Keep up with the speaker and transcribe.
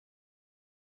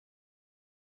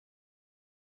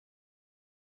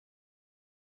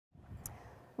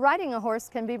Riding a horse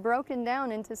can be broken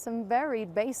down into some very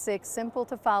basic, simple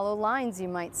to follow lines, you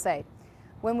might say.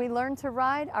 When we learn to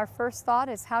ride, our first thought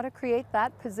is how to create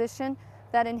that position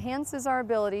that enhances our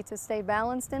ability to stay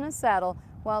balanced in a saddle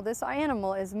while this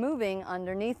animal is moving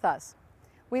underneath us.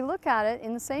 We look at it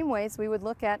in the same ways we would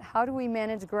look at how do we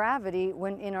manage gravity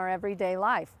when in our everyday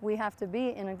life. We have to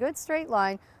be in a good straight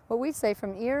line, what we say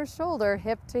from ear, shoulder,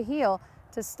 hip to heel,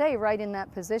 to stay right in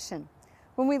that position.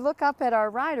 When we look up at our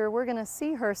rider, we're going to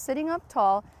see her sitting up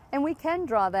tall, and we can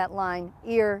draw that line,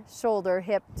 ear, shoulder,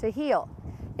 hip to heel.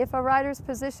 If a rider's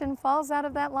position falls out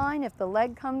of that line, if the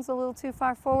leg comes a little too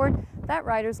far forward, that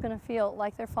rider's going to feel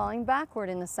like they're falling backward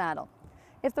in the saddle.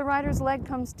 If the rider's leg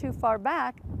comes too far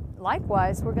back,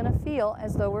 likewise, we're going to feel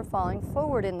as though we're falling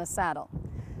forward in the saddle.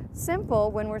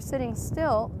 Simple, when we're sitting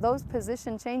still, those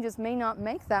position changes may not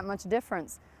make that much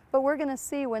difference. But we're going to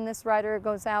see when this rider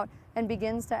goes out and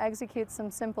begins to execute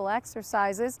some simple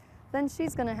exercises, then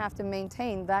she's going to have to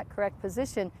maintain that correct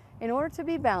position in order to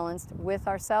be balanced with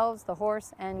ourselves, the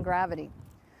horse, and gravity.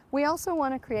 We also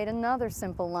want to create another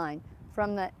simple line.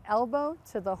 From the elbow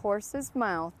to the horse's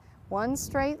mouth, one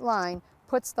straight line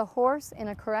puts the horse in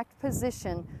a correct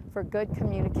position for good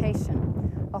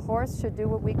communication. A horse should do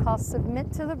what we call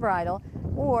submit to the bridle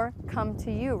or come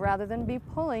to you rather than be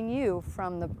pulling you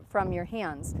from your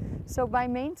hands. So by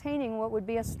maintaining what would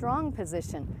be a strong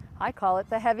position, I call it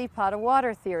the heavy pot of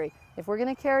water theory. If we're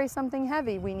going to carry something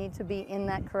heavy, we need to be in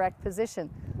that correct position.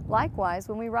 Likewise,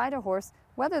 when we ride a horse,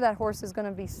 whether that horse is going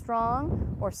to be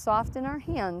strong or soft in our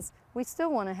hands, we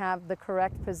still want to have the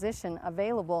correct position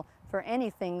available for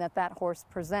anything that that horse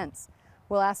presents.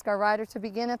 We'll ask our rider to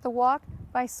begin at the walk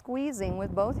by squeezing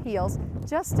with both heels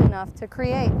just enough to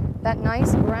create that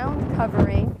nice ground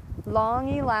covering, long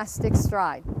elastic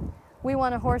stride. We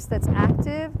want a horse that's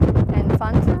active and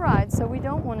fun to ride, so we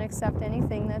don't want to accept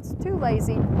anything that's too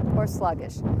lazy or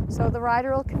sluggish. So the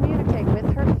rider will communicate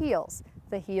with her heels.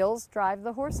 The heels drive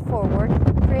the horse forward,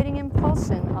 creating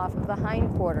impulsion off of the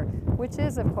hindquarter, which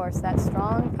is, of course, that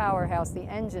strong powerhouse, the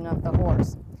engine of the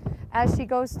horse. As she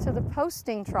goes to the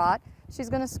posting trot, she's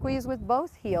going to squeeze with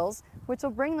both heels, which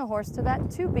will bring the horse to that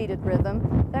two-beated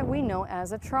rhythm that we know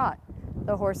as a trot.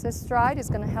 The horse's stride is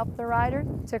going to help the rider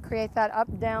to create that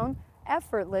up-down,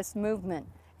 effortless movement.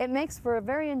 It makes for a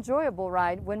very enjoyable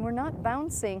ride when we're not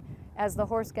bouncing as the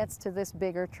horse gets to this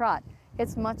bigger trot.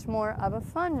 It's much more of a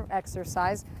fun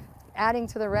exercise, adding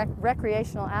to the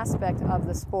recreational aspect of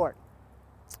the sport.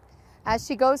 As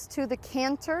she goes to the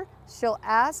canter, she'll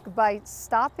ask by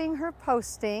stopping her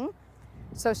posting.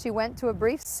 So she went to a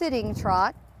brief sitting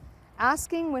trot,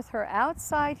 asking with her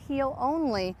outside heel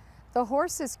only. The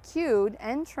horse is cued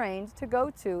and trained to go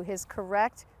to his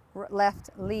correct left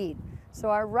lead. So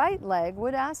our right leg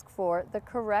would ask for the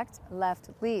correct left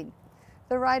lead.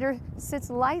 The rider sits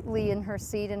lightly in her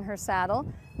seat in her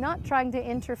saddle, not trying to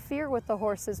interfere with the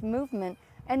horse's movement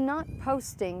and not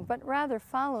posting, but rather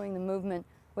following the movement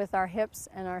with our hips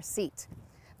and our seat.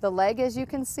 The leg, as you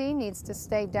can see, needs to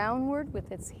stay downward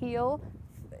with its heel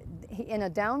in a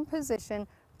down position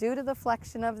due to the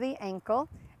flexion of the ankle,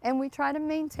 and we try to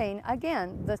maintain,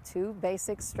 again, the two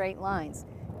basic straight lines,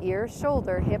 ear,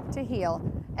 shoulder, hip to heel,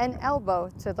 and elbow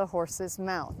to the horse's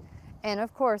mouth. And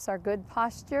of course, our good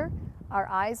posture, our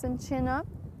eyes and chin up.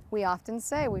 We often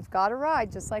say we've got to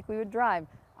ride just like we would drive,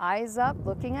 eyes up,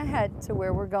 looking ahead to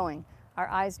where we're going. Our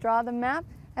eyes draw the map,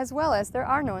 as well as there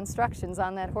are no instructions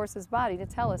on that horse's body to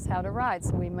tell us how to ride,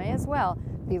 so we may as well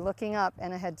be looking up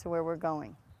and ahead to where we're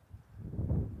going.